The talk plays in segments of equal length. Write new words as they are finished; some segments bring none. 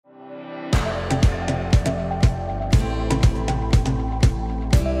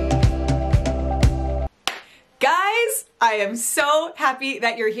I am so happy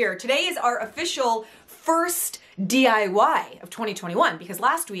that you're here. Today is our official first DIY of 2021 because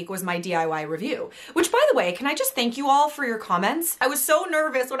last week was my DIY review, which by the way, can I just thank you all for your comments? I was so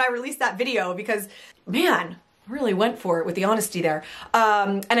nervous when I released that video because man, I really went for it with the honesty there.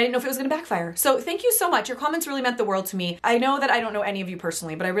 And I didn't know if it was gonna backfire. So thank you so much. Your comments really meant the world to me. I know that I don't know any of you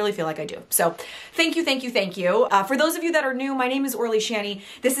personally, but I really feel like I do. So thank you, thank you, thank you. For those of you that are new, my name is Orly Shani.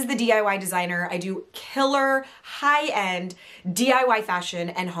 This is the DIY designer. I do killer, high-end DIY fashion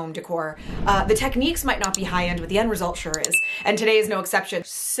and home decor. The techniques might not be high-end, but the end result sure is. And today is no exception.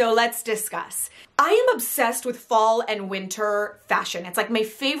 So let's discuss. I am obsessed with fall and winter fashion. It's like my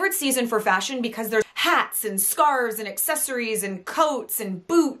favorite season for fashion because there's hats and scarves and accessories and coats and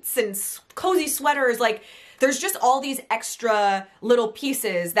boots and cozy sweaters. Like there's just all these extra little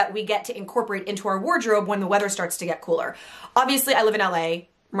pieces that we get to incorporate into our wardrobe when the weather starts to get cooler. Obviously I live in LA.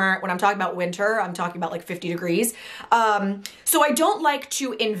 When I'm talking about winter, I'm talking about like 50 degrees. So I don't like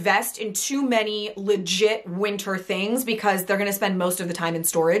to invest in too many legit winter things because they're gonna spend most of the time in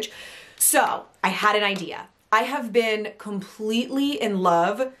storage. So I had an idea. I have been completely in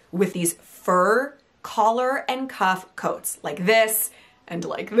love with these fur collar and cuff coats like this and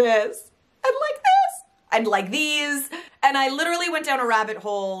like this and like this and like these. And I literally went down a rabbit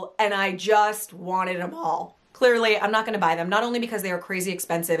hole and I just wanted them all. Clearly, I'm not gonna buy them, not only because they are crazy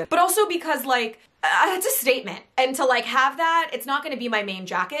expensive, but also because like, it's a statement. And to like have that, it's not gonna be my main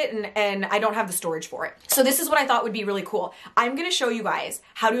jacket and I don't have the storage for it. So this is what I thought would be really cool. I'm gonna show you guys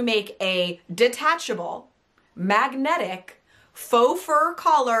how to make a detachable, magnetic, faux fur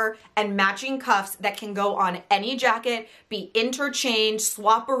collar and matching cuffs that can go on any jacket, be interchanged,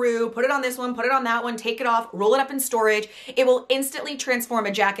 swap-a-roo, put it on this one, put it on that one, take it off, roll it up in storage. It will instantly transform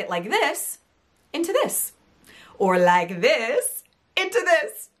a jacket like this into this. Or like this into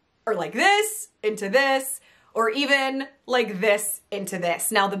this, or like this into this, or even like this into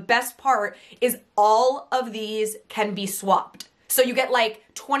this. Now the best part is all of these can be swapped. So you get like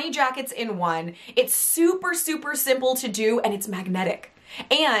 20 jackets in one. It's super, super simple to do and it's magnetic.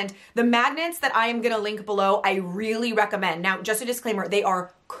 And the magnets that I am gonna link below, I really recommend. Now, just a disclaimer, they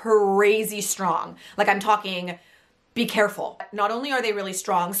are crazy strong. Like I'm talking, be careful. Not only are they really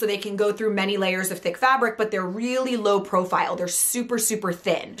strong, so they can go through many layers of thick fabric, but they're really low profile. They're super, super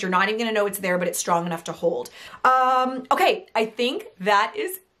thin. You're not even gonna know it's there, but it's strong enough to hold. Okay, I think that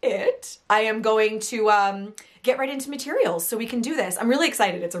is it. I am going to get right into materials so we can do this. I'm really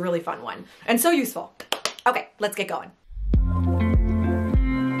excited. It's a really fun one and so useful. Okay, let's get going.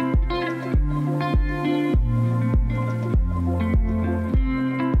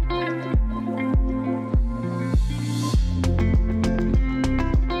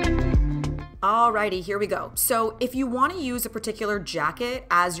 Alrighty, here we go. So if you want to use a particular jacket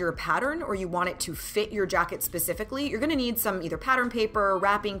as your pattern or you want it to fit your jacket specifically, you're going to need some either pattern paper,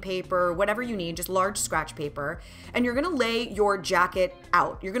 wrapping paper, whatever you need, just large scratch paper. And you're going to lay your jacket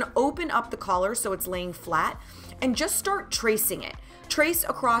out. You're going to open up the collar so it's laying flat and just start tracing it. Trace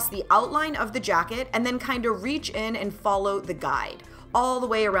across the outline of the jacket and then kind of reach in and follow the guide all the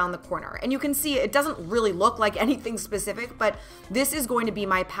way around the corner. And you can see it doesn't really look like anything specific, but this is going to be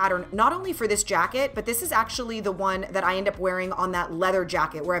my pattern, not only for this jacket, but this is actually the one that I end up wearing on that leather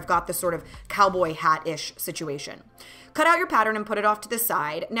jacket where I've got the sort of cowboy hat-ish situation. Cut out your pattern and put it off to the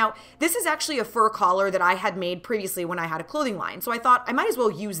side. Now, this is actually a fur collar that I had made previously when I had a clothing line. So I thought I might as well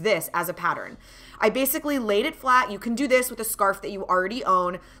use this as a pattern. I basically laid it flat. You can do this with a scarf that you already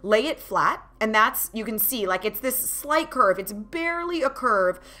own. Lay it flat, and that's, you can see, like it's this slight curve. It's barely a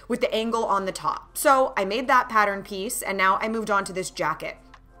curve with the angle on the top. So I made that pattern piece, and now I moved on to this jacket.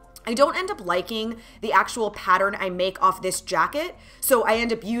 I don't end up liking the actual pattern I make off this jacket, so I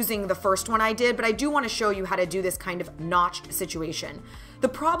end up using the first one I did, but I do want to show you how to do this kind of notched situation. The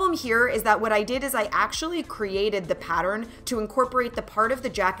problem here is that what I did is I actually created the pattern to incorporate the part of the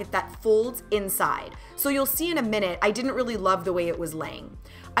jacket that folds inside. So you'll see in a minute, I didn't really love the way it was laying.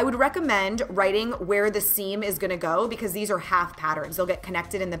 I would recommend writing where the seam is gonna go because these are half patterns. They'll get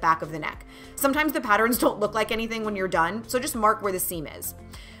connected in the back of the neck. Sometimes the patterns don't look like anything when you're done, so just mark where the seam is.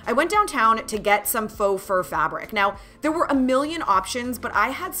 I went downtown to get some faux fur fabric. Now, there were a million options, but I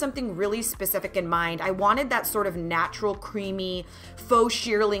had something really specific in mind. I wanted that sort of natural, creamy, faux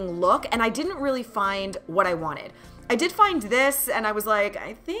shearling look, and I didn't really find what I wanted. I did find this and I was like,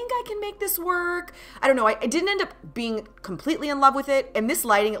 I think I can make this work. I don't know, I didn't end up being completely in love with it. In this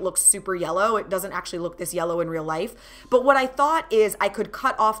lighting, it looks super yellow. It doesn't actually look this yellow in real life. But what I thought is I could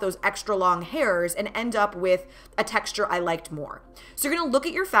cut off those extra long hairs and end up with a texture I liked more. So you're gonna look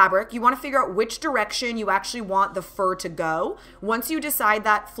at your fabric. You wanna figure out which direction you actually want the fur to go. Once you decide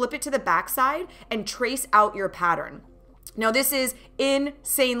that, flip it to the back side and trace out your pattern. Now, this is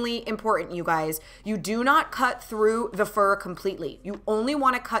insanely important, you guys. You do not cut through the fur completely. You only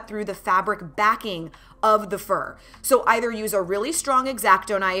want to cut through the fabric backing of the fur. So either use a really strong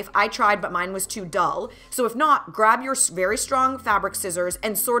X-Acto knife. I tried, but mine was too dull. So if not, grab your very strong fabric scissors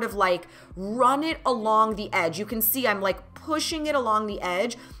and sort of like run it along the edge. You can see I'm like pushing it along the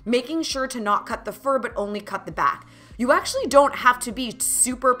edge, making sure to not cut the fur, but only cut the back. You actually don't have to be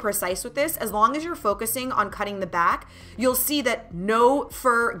super precise with this. As long as you're focusing on cutting the back, you'll see that no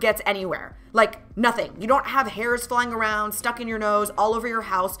fur gets anywhere. Like nothing. You don't have hairs flying around, stuck in your nose, all over your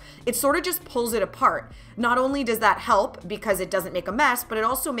house. It sort of just pulls it apart. Not only does that help because it doesn't make a mess, but it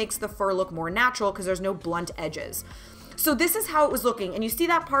also makes the fur look more natural because there's no blunt edges. So this is how it was looking. And you see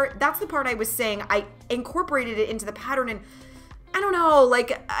that part? That's the part I was saying. I incorporated it into the pattern and I don't know,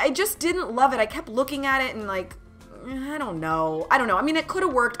 like I just didn't love it. I kept looking at it and like, I don't know. I mean, it could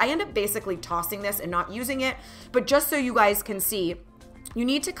have worked. I end up basically tossing this and not using it, but just so you guys can see, you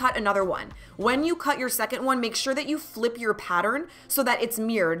need to cut another one. When you cut your second one, make sure that you flip your pattern so that it's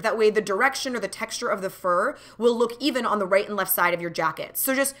mirrored. That way the direction or the texture of the fur will look even on the right and left side of your jacket.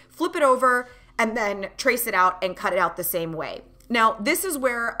 So just flip it over and then trace it out and cut it out the same way. Now, this is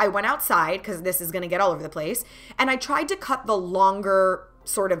where I went outside because this is going to get all over the place. And I tried to cut the longer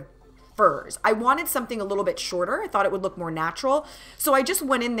sort of furs. I wanted something a little bit shorter. I thought it would look more natural. So I just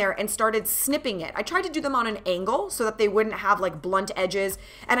went in there and started snipping it. I tried to do them on an angle so that they wouldn't have like blunt edges.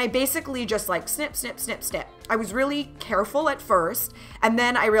 And I basically just like snip, snip, snip, snip. I was really careful at first. And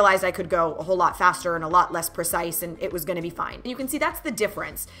then I realized I could go a whole lot faster and a lot less precise and it was going to be fine. And you can see that's the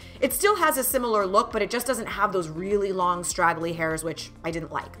difference. It still has a similar look, but it just doesn't have those really long straggly hairs, which I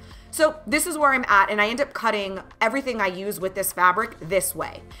didn't like. So this is where I'm at, and I end up cutting everything I use with this fabric this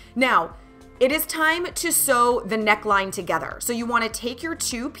way. Now, it is time to sew the neckline together. So you want to take your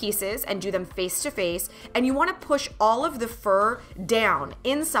two pieces and do them face to face, and you want to push all of the fur down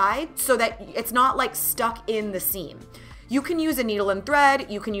inside so that it's not like stuck in the seam. You can use a needle and thread,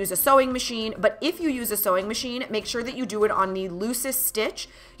 you can use a sewing machine, but if you use a sewing machine, make sure that you do it on the loosest stitch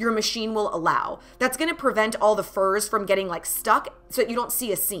your machine will allow. That's gonna prevent all the furs from getting like stuck so that you don't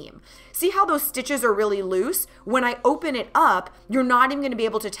see a seam. See how those stitches are really loose? When I open it up, you're not even gonna be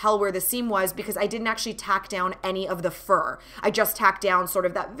able to tell where the seam was because I didn't actually tack down any of the fur. I just tacked down sort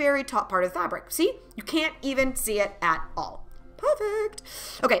of that very top part of the fabric. See? You can't even see it at all. Perfect.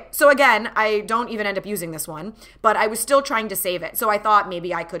 Okay, so again, I don't even end up using this one, but I was still trying to save it. So I thought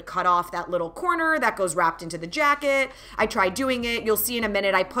maybe I could cut off that little corner that goes wrapped into the jacket. I tried doing it. You'll see in a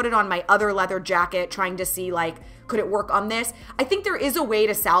minute, I put it on my other leather jacket, trying to see like, could it work on this? I think there is a way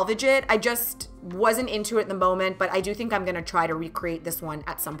to salvage it. I just wasn't into it in the moment, but I do think I'm gonna try to recreate this one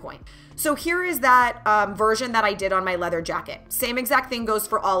at some point. So here is that version that I did on my leather jacket. Same exact thing goes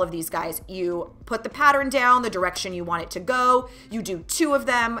for all of these guys. You put the pattern down the direction you want it to go. You do two of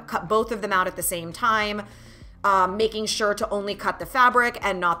them, cut both of them out at the same time, making sure to only cut the fabric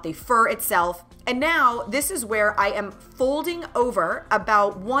and not the fur itself. And now this is where I am folding over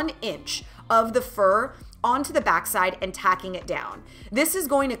about 1 inch of the fur onto the backside and tacking it down. This is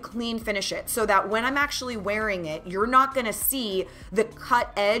going to clean finish it so that when I'm actually wearing it, you're not gonna see the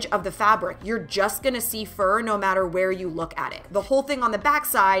cut edge of the fabric. You're just gonna see fur no matter where you look at it. The whole thing on the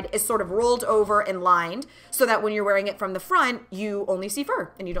backside is sort of rolled over and lined so that when you're wearing it from the front, you only see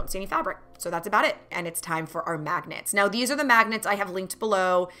fur and you don't see any fabric. So that's about it. And it's time for our magnets. Now these are the magnets I have linked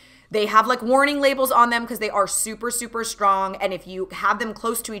below. They have like warning labels on them because they are super, super strong. And if you have them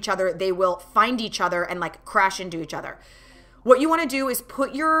close to each other, they will find each other and like crash into each other. What you want to do is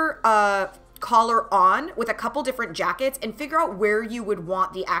put your collar on with a couple different jackets and figure out where you would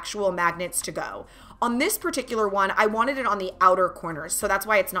want the actual magnets to go. On this particular one, I wanted it on the outer corners, so that's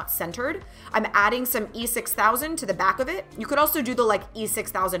why it's not centered. I'm adding some E6000 to the back of it. You could also do the like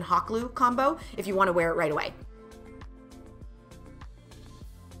E6000 hot glue combo if you want to wear it right away.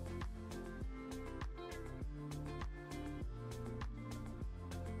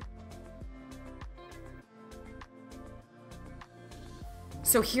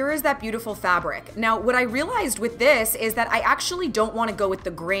 So here is that beautiful fabric. Now, what I realized with this is that I actually don't want to go with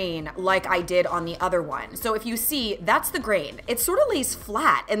the grain like I did on the other one. So if you see, that's the grain. It sort of lays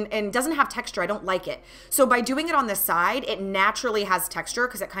flat and doesn't have texture. I don't like it. So by doing it on the side, it naturally has texture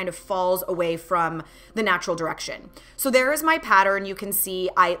because it kind of falls away from the natural direction. So there is my pattern. You can see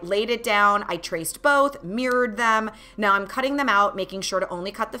I laid it down. I traced both, mirrored them. Now I'm cutting them out, making sure to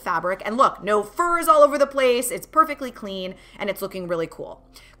only cut the fabric. And look, no fur is all over the place. It's perfectly clean and it's looking really cool.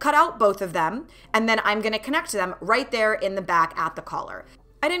 Cut out both of them, and then I'm gonna connect them right there in the back at the collar.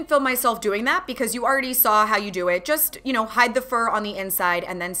 I didn't film myself doing that because you already saw how you do it. Just, hide the fur on the inside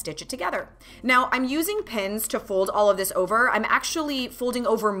and then stitch it together. Now, I'm using pins to fold all of this over. I'm actually folding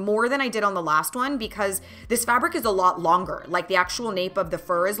over more than I did on the last one because this fabric is a lot longer. Like the actual nape of the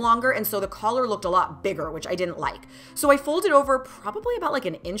fur is longer, and so the collar looked a lot bigger, which I didn't like. So I folded over probably about like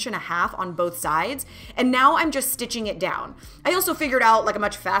 1.5 inches on both sides, and now I'm just stitching it down. I also figured out like a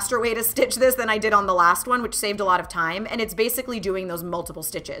much faster way to stitch this than I did on the last one, which saved a lot of time, and it's basically doing those multiple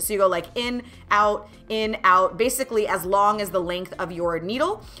stitches. So you go like in, out, basically as long as the length of your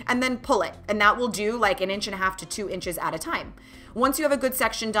needle, and then pull it. And that will do like 1.5 inches to 2 inches at a time. Once you have a good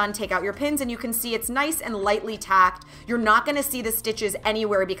section done, take out your pins and you can see it's nice and lightly tacked. You're not gonna see the stitches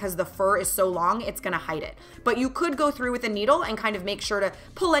anywhere because the fur is so long, it's gonna hide it. But you could go through with a needle and kind of make sure to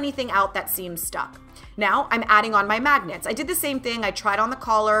pull anything out that seems stuck. Now I'm adding on my magnets. I did the same thing. I tried on the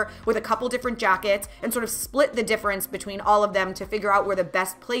collar with a couple different jackets and sort of split the difference between all of them to figure out where the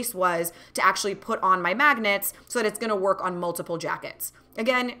best place was to actually put on my magnets so that it's gonna work on multiple jackets.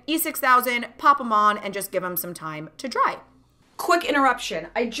 Again, E6000, pop them on and just give them some time to dry. Quick interruption.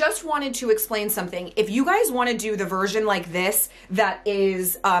 I just wanted to explain something. If you guys want to do the version like this that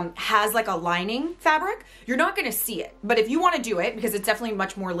is has like a lining fabric, you're not going to see it. But if you want to do it, because it's definitely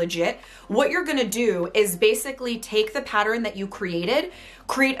much more legit, what you're going to do is basically take the pattern that you created,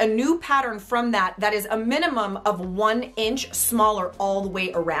 create a new pattern from that is a minimum of 1 inch smaller all the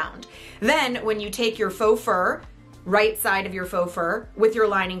way around. Then when you take your faux fur, right side of your faux fur with your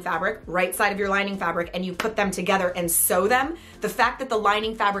lining fabric, right side of your lining fabric, and you put them together and sew them, the fact that the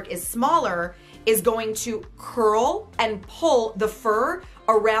lining fabric is smaller is going to curl and pull the fur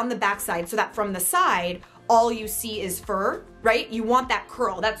around the backside so that from the side, all you see is fur, right? You want that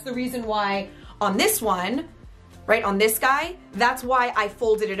curl. That's the reason why on this one, right, on this guy, that's why I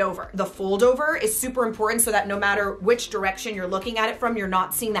folded it over. The fold over is super important so that no matter which direction you're looking at it from, you're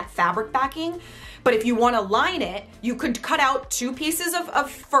not seeing that fabric backing. But if you want to line it, you could cut out 2 pieces of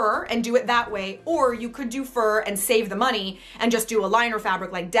fur and do it that way, or you could do fur and save the money and just do a liner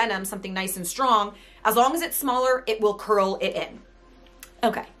fabric like denim, something nice and strong. As long as it's smaller, it will curl it in.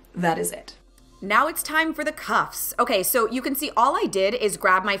 Okay, that is it. Now it's time for the cuffs. Okay, so you can see all I did is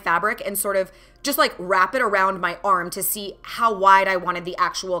grab my fabric and sort of just like wrap it around my arm to see how wide I wanted the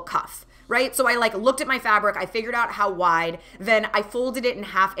actual cuff. Right? So I like looked at my fabric, I figured out how wide, then I folded it in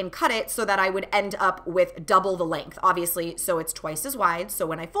half and cut it so that I would end up with double the length, obviously, so it's twice as wide. So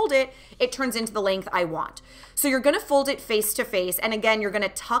when I fold it, it turns into the length I want. So you're gonna fold it face to face, and again, you're gonna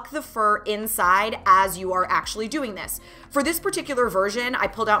tuck the fur inside as you are actually doing this. For this particular version, I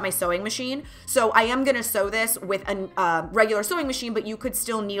pulled out my sewing machine, so I am gonna sew this with a regular sewing machine, but you could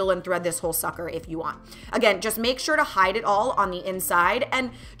still needle and thread this whole sucker if you want. Again, just make sure to hide it all on the inside,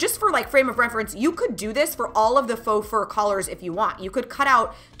 and just for like frame of reference, you could do this for all of the faux fur collars if you want. You could cut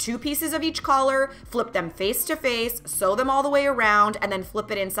out 2 pieces of each collar, flip them face to face, sew them all the way around, and then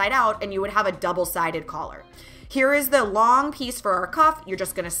flip it inside out, and you would have a double-sided collar. Here is the long piece for our cuff. You're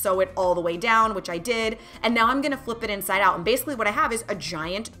just gonna sew it all the way down, which I did, and now I'm gonna flip it inside out, and basically what I have is a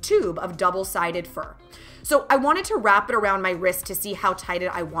giant tube of double-sided fur. So I wanted to wrap it around my wrist to see how tight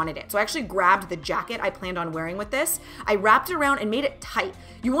I wanted it. So I actually grabbed the jacket I planned on wearing with this. I wrapped it around and made it tight.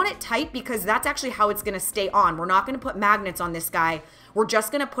 You want it tight because that's actually how it's gonna stay on. We're not gonna put magnets on this guy. We're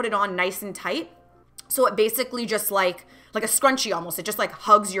just gonna put it on nice and tight. So it basically just like a scrunchie almost. It just like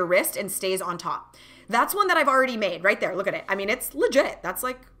hugs your wrist and stays on top. That's one that I've already made right there. Look at it. I mean, it's legit. That's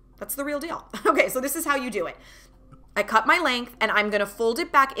the real deal. Okay, so this is how you do it. I cut my length and I'm gonna fold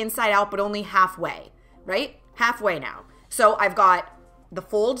it back inside out, but only halfway, right? Halfway now. So I've got the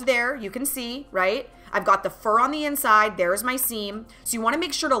fold there, you can see, right? I've got the fur on the inside, there's my seam. So you wanna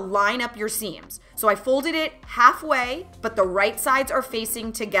make sure to line up your seams. So I folded it halfway, but the right sides are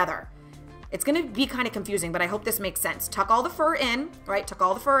facing together. It's gonna be kind of confusing, but I hope this makes sense. Tuck all the fur in, right? Tuck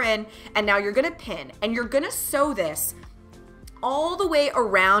all the fur in, and now you're gonna pin, and you're gonna sew this all the way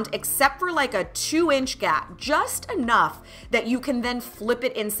around except for like a 2-inch gap, just enough that you can then flip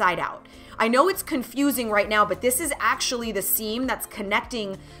it inside out. I know it's confusing right now, but this is actually the seam that's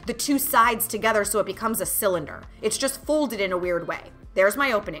connecting the 2 sides together so it becomes a cylinder. It's just folded in a weird way. There's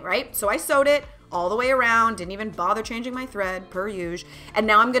my opening, right? So I sewed it all the way around, didn't even bother changing my thread, per usual, and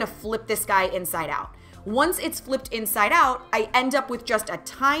now I'm gonna flip this guy inside out. Once it's flipped inside out, I end up with just a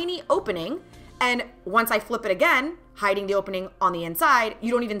tiny opening, and once I flip it again, hiding the opening on the inside,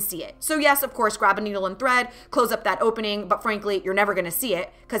 you don't even see it. So yes, of course, grab a needle and thread, close up that opening, but frankly, you're never gonna see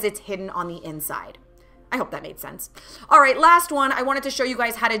it because it's hidden on the inside. I hope that made sense. All right, last one. I wanted to show you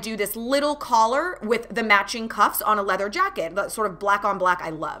guys how to do this little collar with the matching cuffs on a leather jacket, that sort of black on black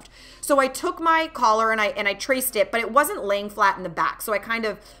I loved. So I took my collar and I traced it, but it wasn't laying flat in the back. So I kind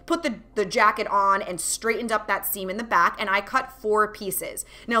of put the jacket on and straightened up that seam in the back, and I cut 4 pieces.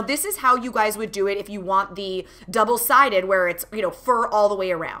 Now this is how you guys would do it if you want the double-sided where it's, you know, fur all the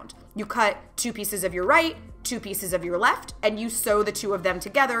way around. You cut 2 pieces of your right, 2 pieces of your left, and you sew the 2 of them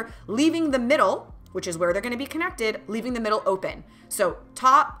together, leaving the middle, which is where they're going to be connected, leaving the middle open. So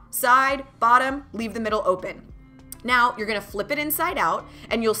top, side, bottom, leave the middle open. Now you're going to flip it inside out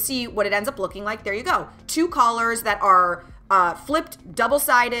and you'll see what it ends up looking like. There you go. 2 collars that are flipped,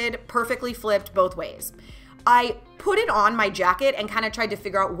 double-sided, perfectly flipped both ways. I put it on my jacket and kind of tried to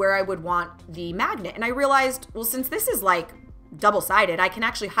figure out where I would want the magnet. And I realized, well, since this is like double-sided, I can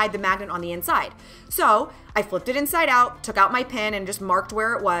actually hide the magnet on the inside. So I flipped it inside out, took out my pin and just marked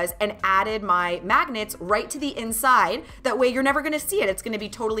where it was and added my magnets right to the inside. That way you're never gonna see it. It's gonna be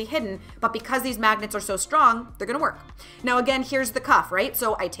totally hidden, but because these magnets are so strong, they're gonna work. Now again, here's the cuff, right?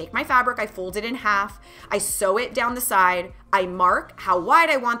 So I take my fabric, I fold it in half, I sew it down the side, I mark how wide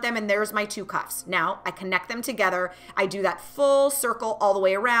I want them, and there's my 2 cuffs. Now I connect them together, I do that full circle all the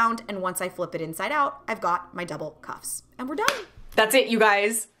way around, and once I flip it inside out, I've got my double cuffs. And we're done. That's it, you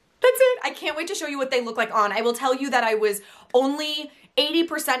guys. That's it. I can't wait to show you what they look like on. I will tell you that I was only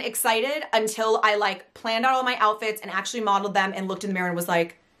 80% excited until I like planned out all my outfits and actually modeled them and looked in the mirror and was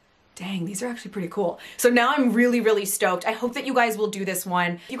like, dang, these are actually pretty cool. So now I'm really, really stoked. I hope that you guys will do this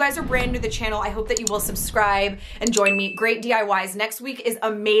one. If you guys are brand new to the channel, I hope that you will subscribe and join me. Great DIYs. Next week is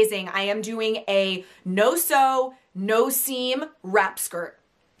amazing. I am doing a no-sew, no-seam wrap skirt.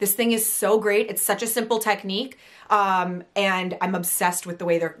 This thing is so great. It's such a simple technique. And I'm obsessed with the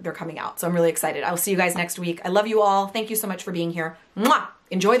way they're coming out. So I'm really excited. I will see you guys next week. I love you all. Thank you so much for being here. Mwah!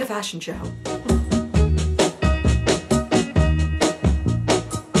 Enjoy the fashion show.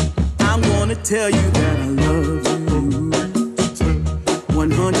 I'm gonna tell you that I love you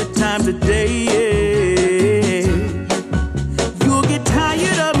 100 times a day. You'll get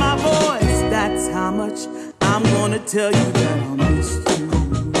tired of my voice. That's how much I'm gonna tell you that I'll miss you.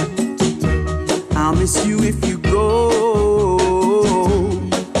 I'll miss you if you go.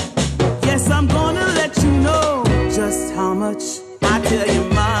 Yes, I'm gonna let you know just how much I tell your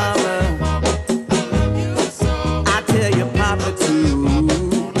mama, I tell your papa too.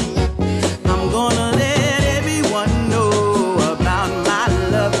 I'm gonna let everyone know about my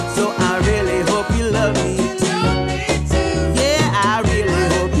love, so I really hope you love me too. Yeah, I really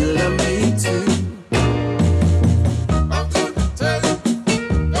hope you love me too.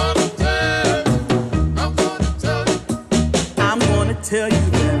 Tell you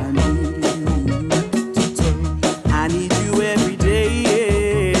that I need you. I need you every day.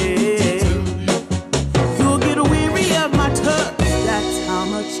 You'll get weary of my touch. That's how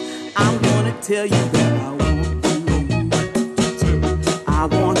much I'm gonna tell you that